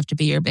why you have to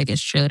be your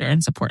biggest cheerleader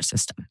and support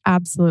system.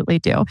 Absolutely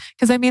do.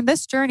 Because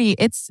this journey,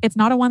 it's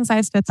not a one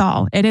size fits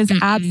all. It is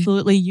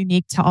absolutely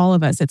unique to all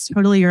of us. It's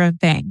totally your own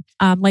thing.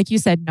 Like you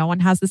said, no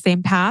one has the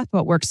same path.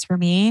 What works for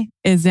me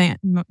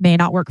may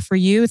not work for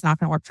you. It's not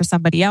going to work for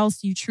somebody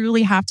else. You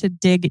truly have to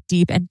dig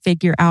deep and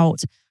figure out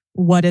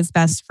what is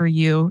best for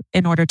you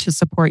in order to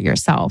support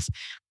yourself.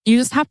 You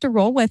just have to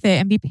roll with it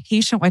and be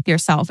patient with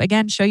yourself.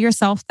 Again, show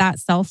yourself that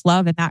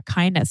self-love and that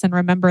kindness. And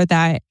remember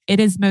that it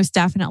is most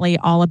definitely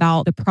all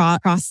about the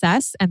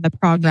process and the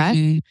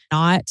progress,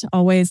 not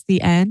always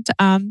the end.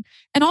 And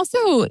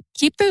also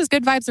keep those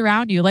good vibes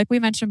around you. Like we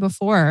mentioned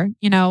before,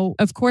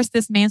 of course,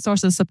 this main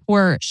source of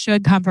support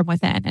should come from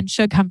within and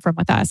should come from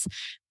with us.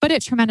 But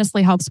it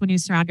tremendously helps when you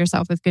surround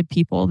yourself with good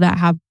people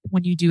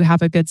when you do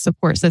have a good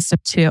support system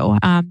too.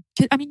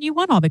 You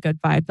want all the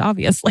good vibes,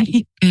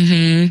 obviously.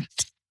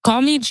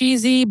 Call me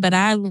cheesy, but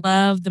I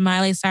love the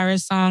Miley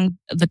Cyrus song,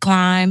 The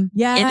Climb.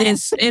 Yeah.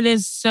 It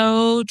is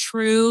so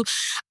true.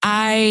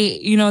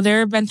 There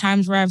have been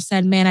times where I've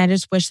said, man, I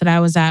just wish that I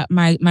was at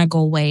my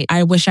goal weight.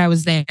 I wish I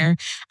was there.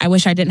 I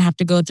wish I didn't have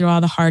to go through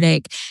all the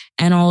heartache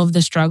and all of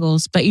the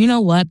struggles. But you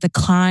know what? The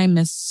climb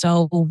is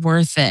so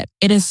worth it.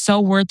 It is so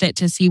worth it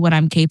to see what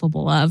I'm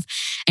capable of.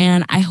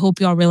 And I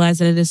hope y'all realize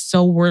that it is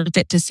so worth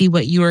it to see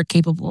what you are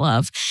capable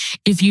of.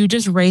 If you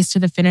just race to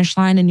the finish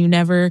line and you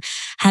never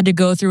had to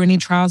go through any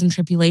trials and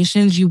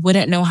tribulations, you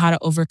wouldn't know how to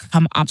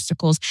overcome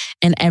obstacles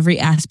in every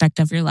aspect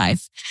of your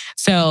life.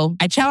 So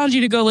I challenge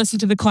you to go listen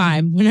to The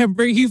Climb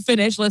whenever you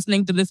finish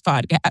listening to this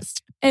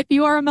podcast. If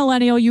you are a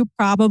millennial, you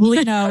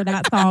probably know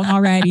that song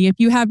already. If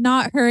you have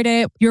not heard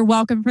it, you're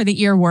welcome for the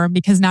earworm,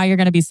 because now you're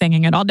going to be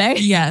singing it all day.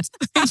 Yes.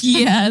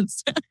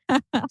 Yes.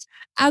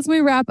 As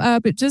we wrap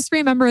up, just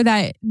remember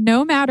that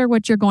no matter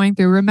what you're going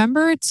through,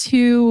 remember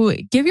to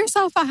give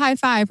yourself a high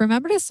five.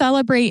 Remember to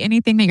celebrate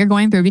anything that you're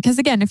going through. Because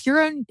again, if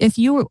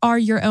you are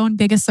your own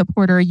biggest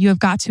supporter, you have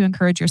got to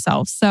encourage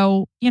yourself.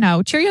 So,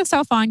 cheer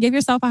yourself on, give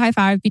yourself a high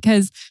five,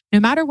 because no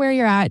matter where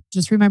you're at,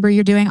 just remember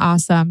you're doing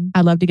awesome.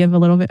 I love to give a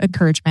little bit of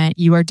encouragement.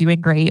 You are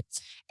doing great.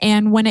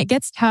 And when it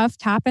gets tough,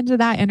 tap into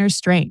that inner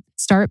strength.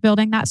 Start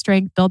building that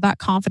strength, build that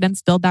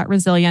confidence, build that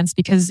resilience,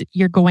 because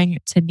you're going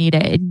to need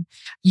it. And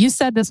you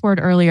said this word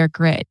earlier,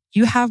 grit.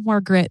 You have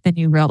more grit than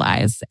you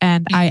realize.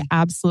 And I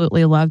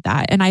absolutely love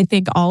that. And I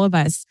think all of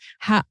us,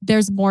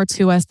 there's more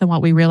to us than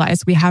what we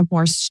realize. We have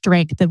more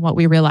strength than what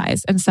we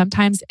realize. And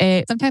sometimes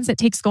it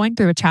takes going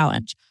through a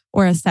challenge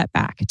or a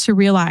setback to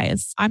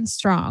realize I'm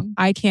strong.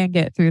 I can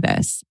get through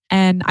this.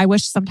 And I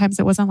wish sometimes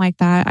it wasn't like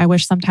that. I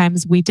wish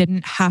sometimes we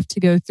didn't have to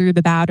go through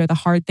the bad or the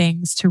hard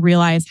things to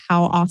realize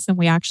how awesome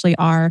we actually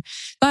are.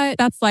 But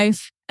that's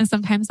life. And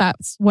sometimes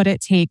that's what it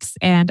takes.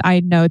 And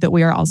I know that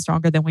we are all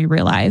stronger than we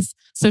realize.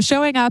 So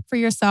showing up for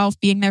yourself,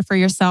 being there for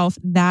yourself,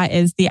 that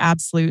is the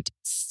absolute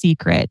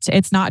secret.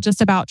 It's not just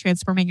about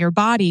transforming your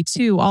body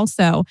too,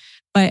 also,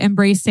 but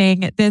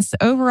embracing this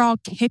overall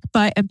kick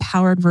butt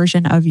empowered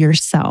version of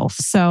yourself.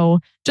 So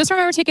just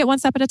remember, take it one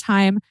step at a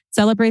time,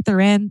 celebrate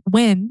the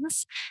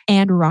wins,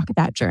 and rock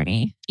that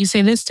journey. You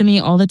say this to me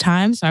all the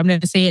time, so I'm going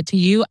to say it to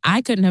you.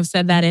 I couldn't have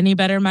said that any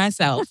better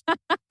myself.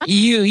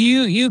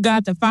 You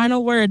got the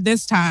final word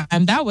this time.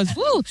 That was,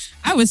 woo,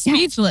 I was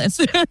speechless.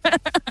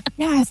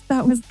 Yes,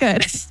 that was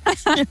good.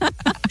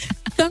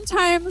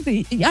 Sometimes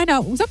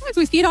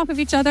we feed off of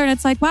each other and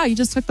it's like, wow, you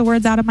just took the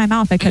words out of my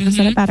mouth. I couldn't have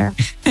said it better.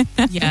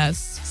 Yes.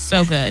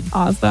 So good.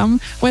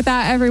 Awesome. With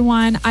that,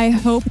 everyone, I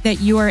hope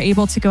that you are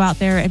able to go out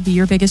there and be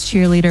your biggest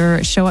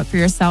cheerleader, show up for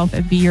yourself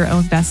and be your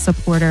own best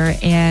supporter.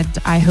 And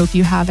I hope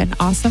you have an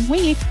awesome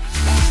week.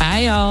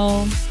 Bye,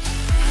 y'all.